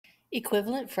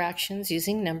Equivalent fractions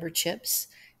using number chips.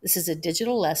 This is a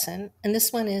digital lesson, and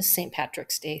this one is St.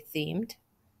 Patrick's Day themed.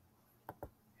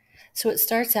 So it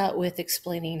starts out with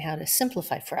explaining how to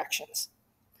simplify fractions.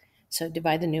 So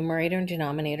divide the numerator and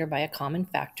denominator by a common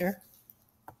factor.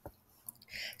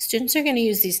 Students are going to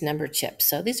use these number chips.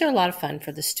 So these are a lot of fun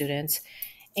for the students,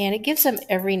 and it gives them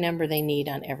every number they need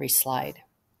on every slide.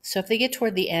 So if they get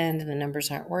toward the end and the numbers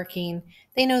aren't working,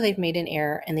 they know they've made an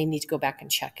error and they need to go back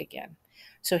and check again.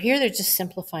 So here they're just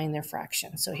simplifying their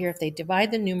fraction. So here if they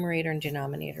divide the numerator and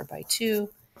denominator by 2,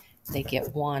 they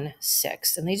get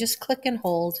 1/6. And they just click and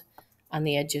hold on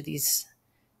the edge of these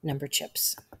number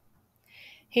chips.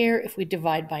 Here if we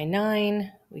divide by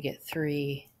 9, we get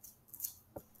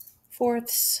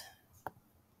 3/4,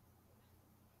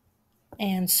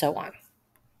 and so on.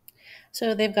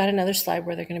 So they've got another slide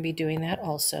where they're going to be doing that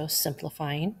also,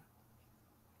 simplifying.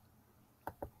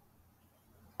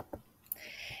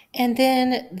 And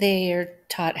then they're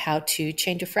taught how to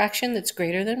change a fraction that's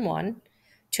greater than 1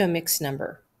 to a mixed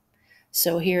number.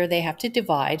 So here they have to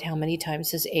divide. How many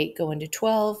times does 8 go into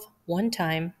 12? One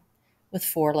time, with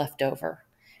 4 left over.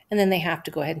 And then they have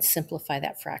to go ahead and simplify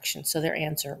that fraction. So their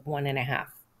answer,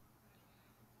 1.5.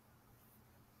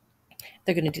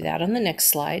 They're going to do that on the next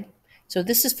slide. So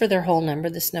this is for their whole number,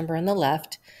 this number on the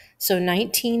left. So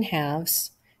 19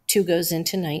 halves, 2 goes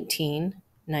into 19,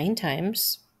 9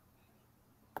 times.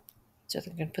 So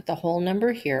they're going to put the whole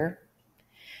number here,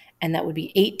 and that would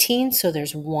be 18, so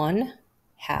there's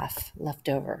 1/2 left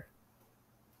over.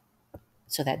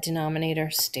 So that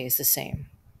denominator stays the same.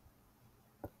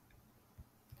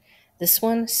 This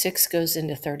one, 6 goes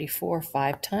into 34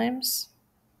 5 times.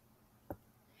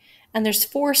 And there's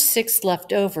 4/6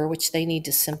 left over, which they need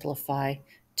to simplify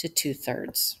to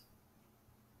 2/3.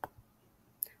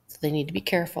 So they need to be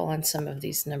careful on some of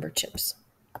these number chips.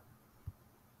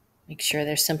 Make sure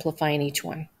they're simplifying each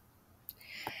one.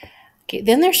 Okay,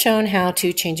 then they're shown how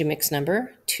to change a mixed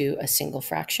number to a single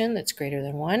fraction that's greater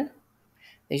than 1.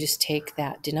 They just take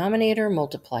that denominator,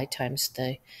 multiply times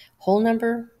the whole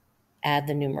number, add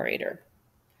the numerator,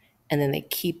 and then they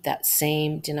keep that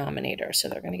same denominator. So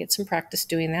they're going to get some practice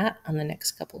doing that on the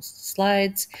next couple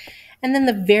slides. And then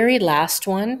the very last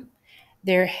one,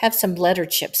 they have some letter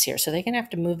chips here, so they're going to have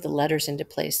to move the letters into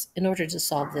place in order to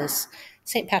solve this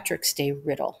St. Patrick's Day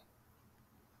riddle.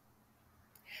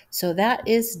 So that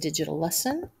is digital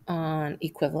lesson on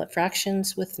equivalent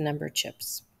fractions with number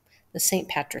chips, the St.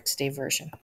 Patrick's Day version.